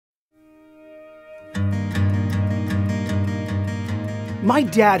My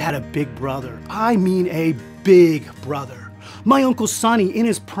dad had a big brother. I mean a big brother. My Uncle Sonny, in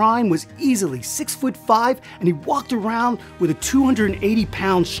his prime, was easily 6'5", and he walked around with a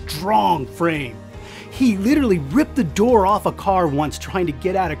 280-pound strong frame. He literally ripped the door off a car once trying to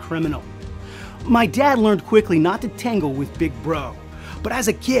get at a criminal. My dad learned quickly not to tangle with Big Bro, but as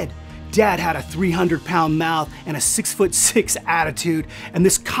a kid, Dad had a 300-pound mouth and a 6'6" attitude, and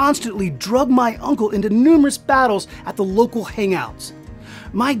this constantly drug my uncle into numerous battles at the local hangouts.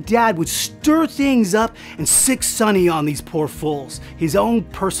 My dad would stir things up and sick Sonny on these poor fools, his own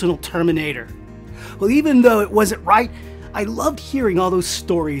personal Terminator. Well, even though it wasn't right, I loved hearing all those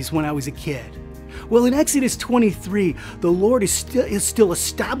stories when I was a kid. Well, in Exodus 23, the Lord is still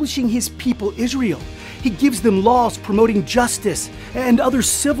establishing His people Israel. He gives them laws promoting justice and other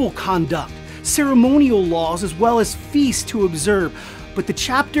civil conduct, ceremonial laws, as well as feasts to observe. But the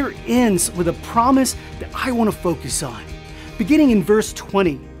chapter ends with a promise that I want to focus on. Beginning in verse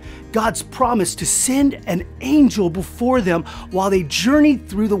 20, God's promise to send an angel before them while they journeyed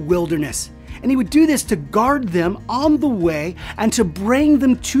through the wilderness. And He would do this to guard them on the way and to bring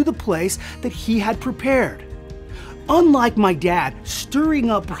them to the place that He had prepared. Unlike my dad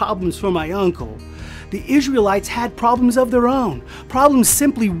stirring up problems for my uncle, the Israelites had problems of their own, problems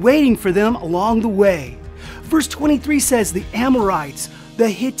simply waiting for them along the way. Verse 23 says the Amorites, the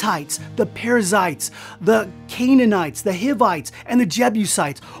Hittites, the Perizzites, the Canaanites, the Hivites, and the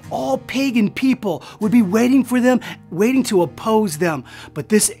Jebusites, all pagan people, would be waiting for them, waiting to oppose them. But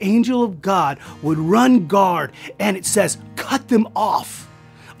this angel of God would run guard, and it says, cut them off.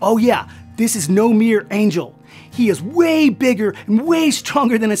 Oh yeah, this is no mere angel. He is way bigger and way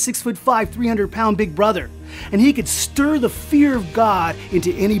stronger than a 6'5", 300-pound big brother. And he could stir the fear of God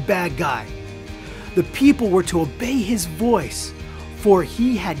into any bad guy. The people were to obey his voice, for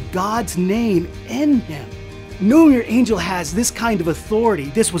he had God's name in him. No mere angel has this kind of authority.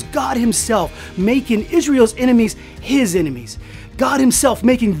 This was God Himself making Israel's enemies His enemies. God Himself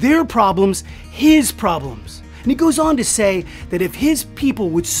making their problems His problems. And He goes on to say that if His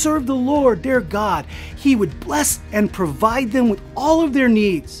people would serve the Lord, their God, He would bless and provide them with all of their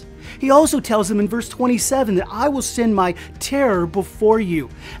needs. He also tells them in verse 27 that I will send my terror before you,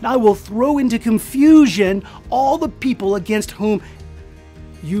 and I will throw into confusion all the people against whom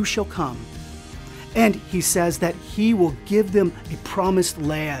you shall come. And He says that He will give them a promised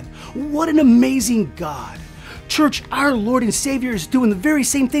land. What an amazing God. Church, our Lord and Savior is doing the very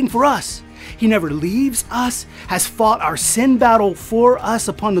same thing for us. He never leaves us, has fought our sin battle for us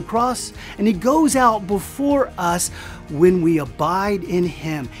upon the cross, and He goes out before us when we abide in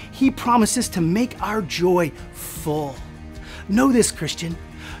Him. He promises to make our joy full. Know this, Christian,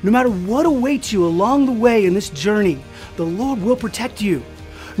 no matter what awaits you along the way in this journey, the Lord will protect you.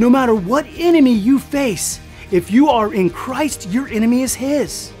 No matter what enemy you face, if you are in Christ, your enemy is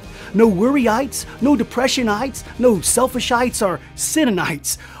His. No worryites, no depressionites, no selfishites or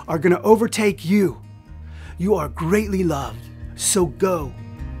sinonites are going to overtake you. You are greatly loved, so go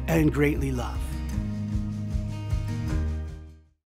and greatly love.